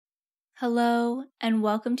Hello, and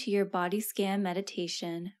welcome to your body scan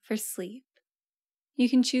meditation for sleep. You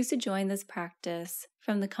can choose to join this practice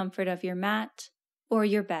from the comfort of your mat or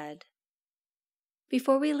your bed.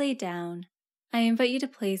 Before we lay down, I invite you to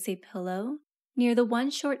place a pillow near the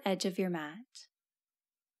one short edge of your mat.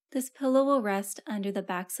 This pillow will rest under the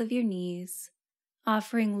backs of your knees,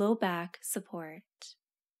 offering low back support.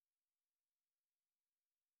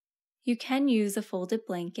 You can use a folded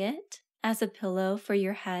blanket as a pillow for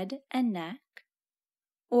your head and neck,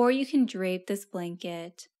 or you can drape this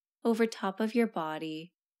blanket over top of your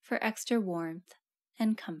body for extra warmth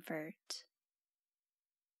and comfort.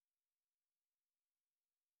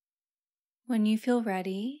 When you feel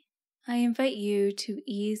ready, I invite you to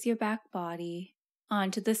ease your back body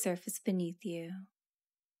onto the surface beneath you,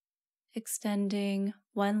 extending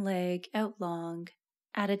one leg out long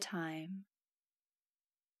at a time.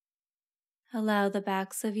 Allow the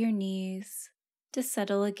backs of your knees to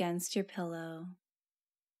settle against your pillow.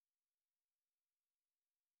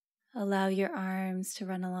 Allow your arms to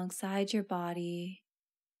run alongside your body,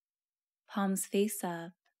 palms face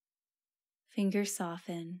up, fingers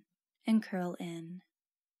soften and curl in.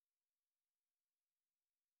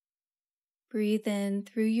 Breathe in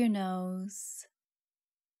through your nose.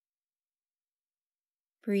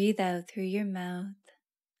 Breathe out through your mouth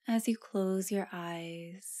as you close your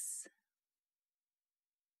eyes.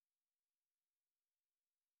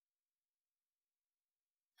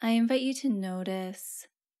 I invite you to notice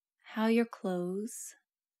how your clothes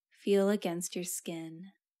feel against your skin.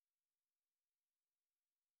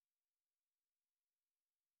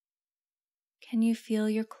 Can you feel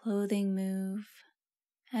your clothing move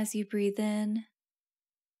as you breathe in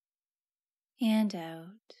and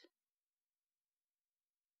out?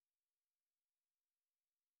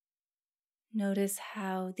 Notice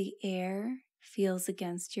how the air feels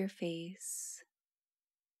against your face.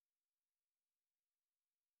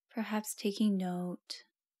 Perhaps taking note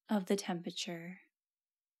of the temperature.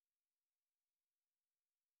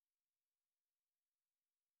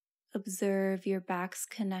 Observe your back's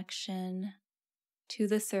connection to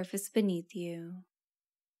the surface beneath you.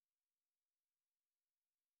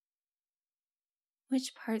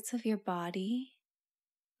 Which parts of your body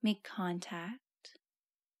make contact,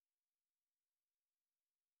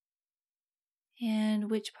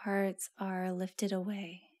 and which parts are lifted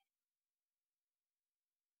away?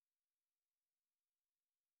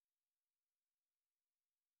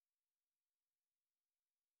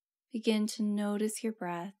 Begin to notice your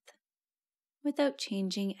breath without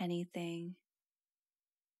changing anything.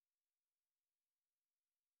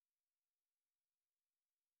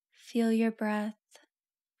 Feel your breath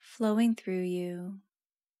flowing through you.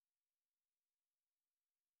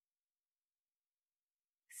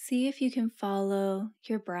 See if you can follow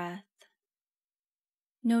your breath,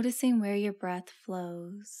 noticing where your breath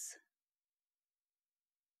flows,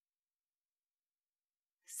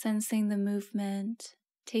 sensing the movement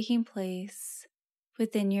taking place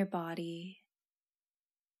within your body.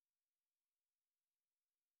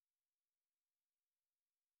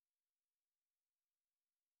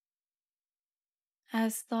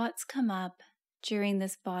 As thoughts come up during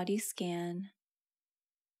this body scan,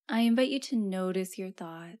 I invite you to notice your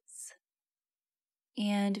thoughts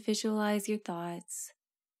and visualize your thoughts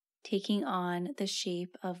taking on the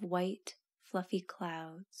shape of white, fluffy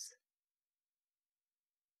clouds.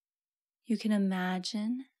 You can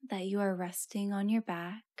imagine that you are resting on your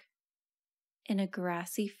back in a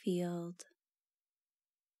grassy field.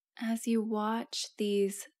 As you watch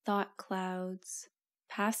these thought clouds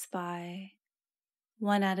pass by,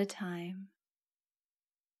 one at a time.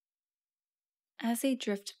 As they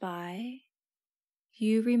drift by,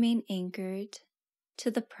 you remain anchored to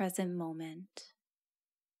the present moment.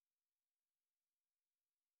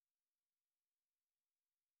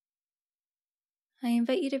 I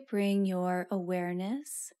invite you to bring your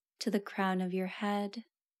awareness to the crown of your head,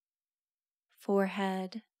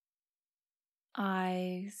 forehead,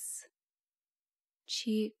 eyes,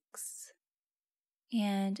 cheeks,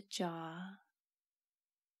 and jaw.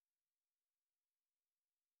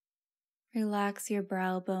 Relax your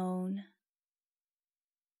brow bone.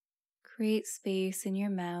 Create space in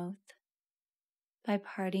your mouth by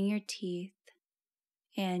parting your teeth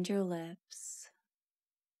and your lips.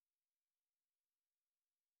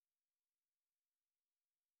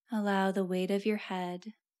 Allow the weight of your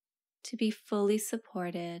head to be fully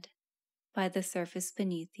supported by the surface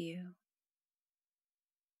beneath you.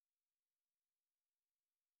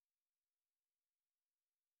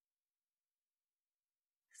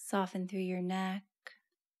 Soften through your neck.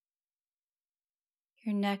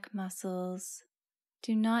 Your neck muscles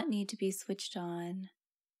do not need to be switched on,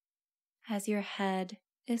 as your head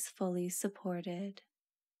is fully supported.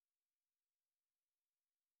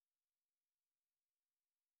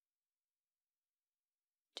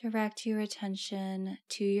 Direct your attention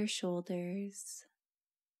to your shoulders.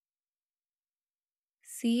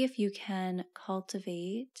 See if you can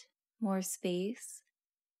cultivate more space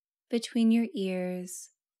between your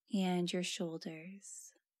ears and your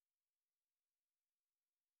shoulders.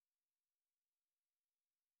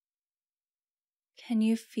 Can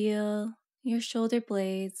you feel your shoulder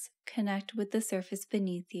blades connect with the surface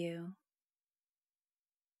beneath you?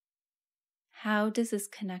 How does this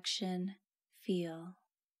connection feel?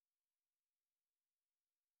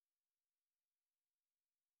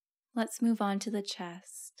 Let's move on to the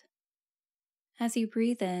chest. As you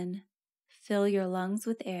breathe in, fill your lungs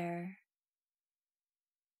with air.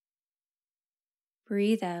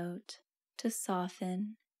 Breathe out to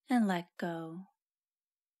soften and let go.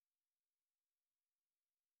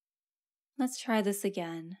 Let's try this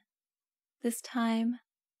again. This time,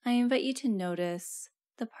 I invite you to notice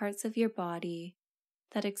the parts of your body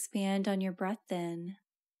that expand on your breath in,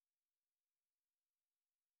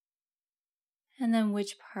 and then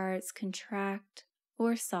which parts contract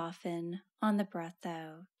or soften on the breath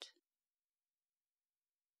out.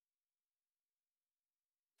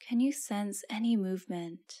 Can you sense any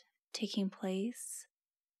movement taking place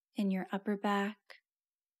in your upper back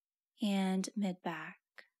and mid-back?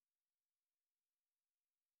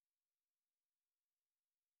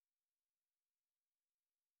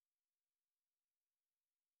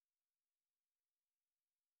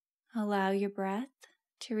 Allow your breath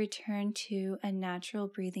to return to a natural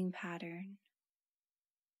breathing pattern.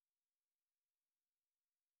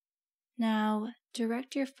 Now,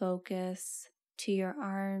 direct your focus to your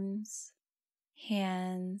arms,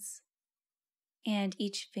 hands, and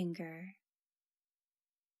each finger.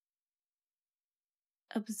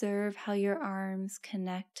 Observe how your arms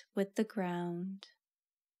connect with the ground.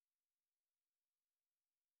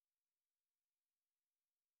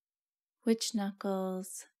 Which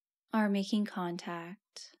knuckles are making contact?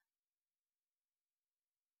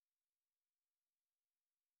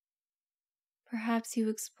 Perhaps you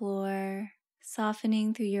explore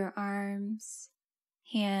softening through your arms,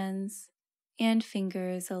 hands, and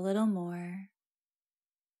fingers a little more,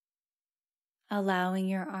 allowing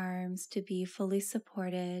your arms to be fully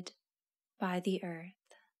supported by the earth.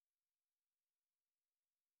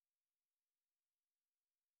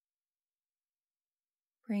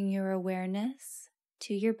 Bring your awareness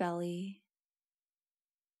to your belly.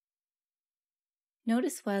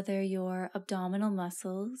 Notice whether your abdominal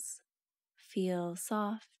muscles feel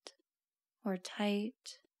soft or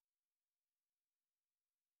tight.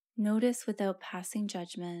 Notice without passing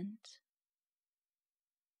judgment.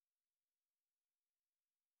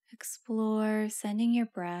 Explore sending your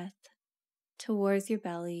breath towards your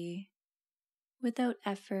belly without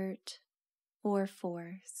effort or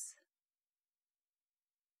force.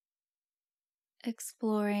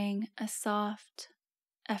 Exploring a soft,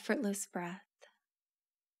 effortless breath.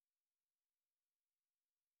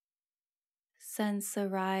 Sense the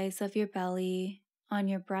rise of your belly on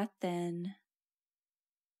your breath in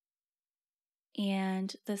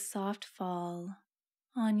and the soft fall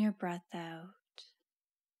on your breath out.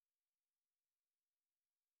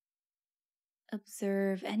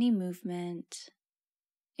 Observe any movement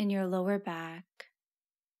in your lower back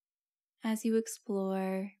as you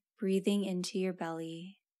explore breathing into your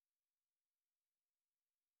belly.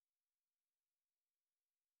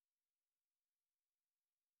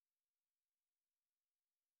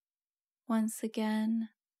 Once again,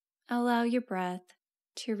 allow your breath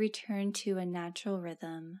to return to a natural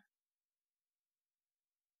rhythm.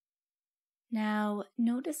 Now,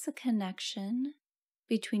 notice the connection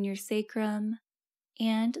between your sacrum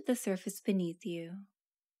and the surface beneath you.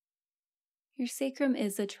 Your sacrum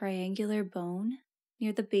is a triangular bone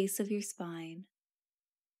near the base of your spine.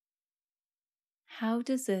 How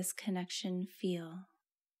does this connection feel?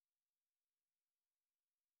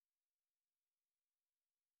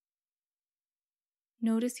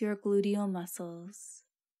 Notice your gluteal muscles.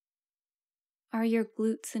 Are your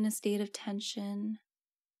glutes in a state of tension,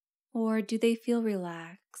 or do they feel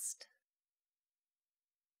relaxed?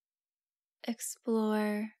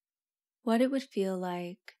 Explore what it would feel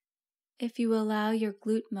like if you allow your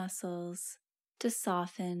glute muscles to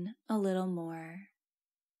soften a little more.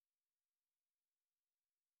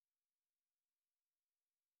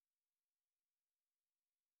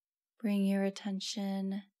 Bring your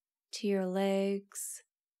attention to your legs,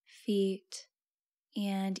 feet,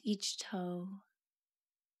 and each toe.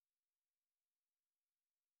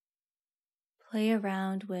 Play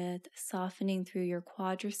around with softening through your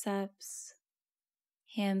quadriceps,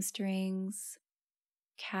 hamstrings,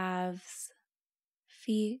 calves,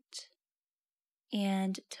 feet,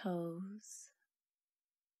 and toes.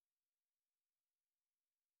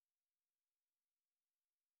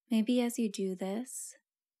 Maybe as you do this,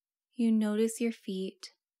 you notice your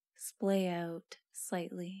feet splay out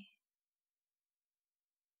slightly.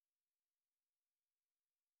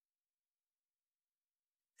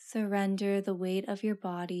 Surrender the weight of your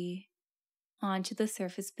body onto the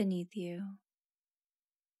surface beneath you.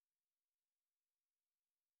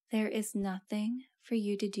 There is nothing for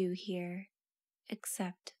you to do here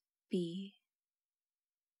except be.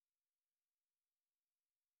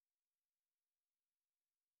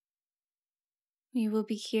 We will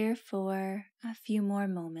be here for a few more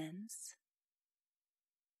moments.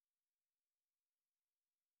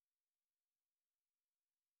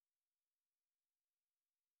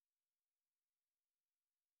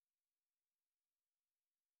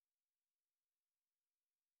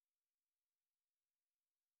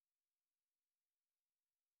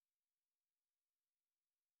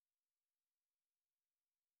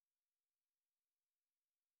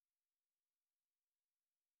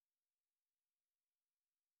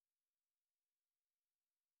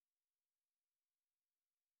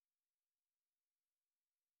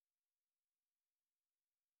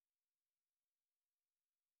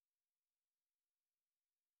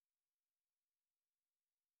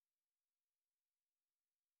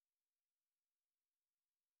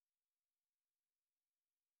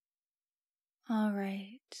 All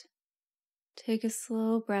right. Take a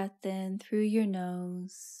slow breath in through your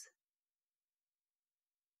nose.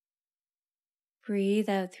 Breathe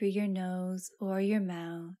out through your nose or your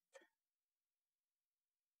mouth.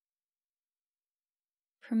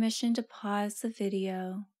 Permission to pause the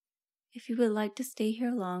video if you would like to stay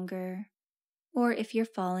here longer or if you're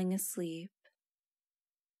falling asleep.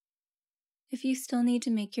 If you still need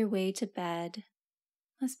to make your way to bed,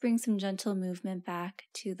 let's bring some gentle movement back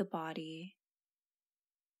to the body.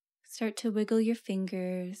 Start to wiggle your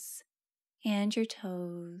fingers and your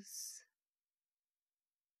toes.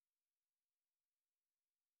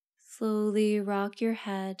 Slowly rock your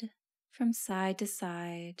head from side to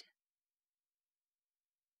side.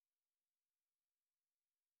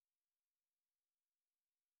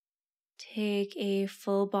 Take a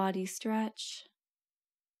full body stretch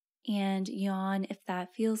and yawn if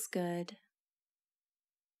that feels good.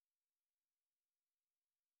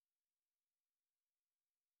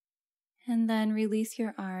 And then release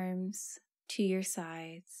your arms to your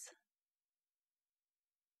sides.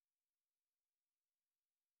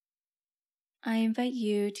 I invite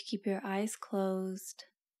you to keep your eyes closed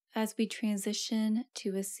as we transition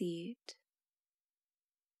to a seat.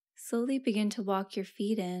 Slowly begin to walk your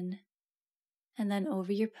feet in and then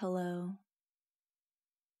over your pillow.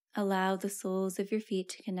 Allow the soles of your feet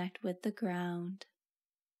to connect with the ground.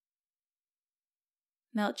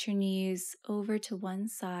 Melt your knees over to one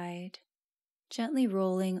side, gently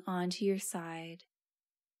rolling onto your side.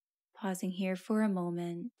 Pausing here for a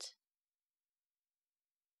moment.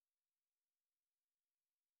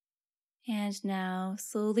 And now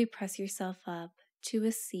slowly press yourself up to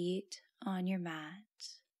a seat on your mat.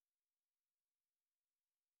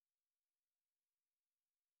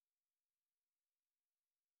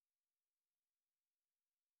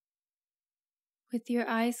 With your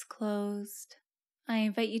eyes closed, I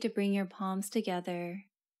invite you to bring your palms together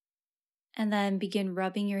and then begin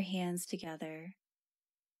rubbing your hands together,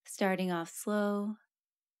 starting off slow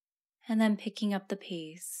and then picking up the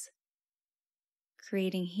pace,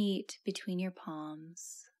 creating heat between your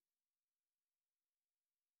palms.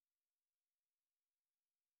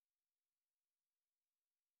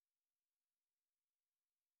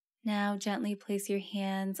 Now gently place your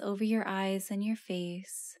hands over your eyes and your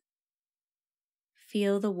face.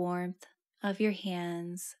 Feel the warmth of your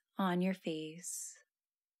hands on your face.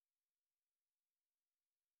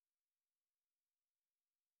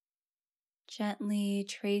 Gently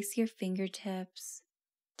trace your fingertips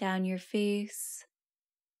down your face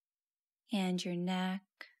and your neck,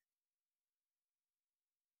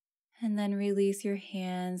 and then release your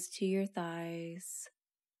hands to your thighs,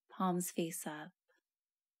 palms face up.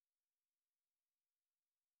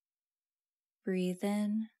 Breathe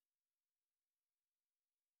in,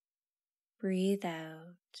 breathe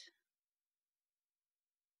out.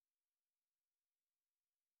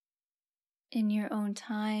 In your own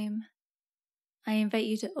time, I invite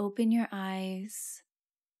you to open your eyes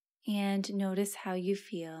and notice how you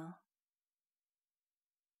feel.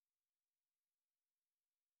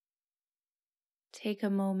 Take a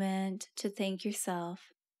moment to thank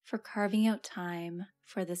yourself for carving out time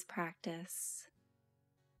for this practice.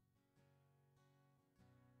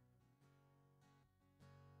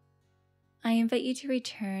 I invite you to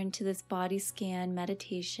return to this body scan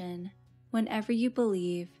meditation whenever you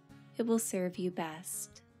believe it will serve you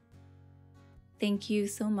best. Thank you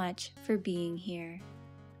so much for being here.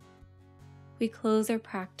 We close our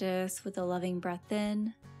practice with a loving breath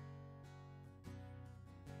in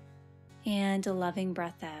and a loving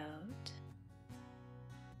breath out.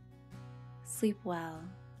 Sleep well.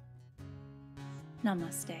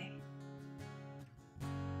 Namaste.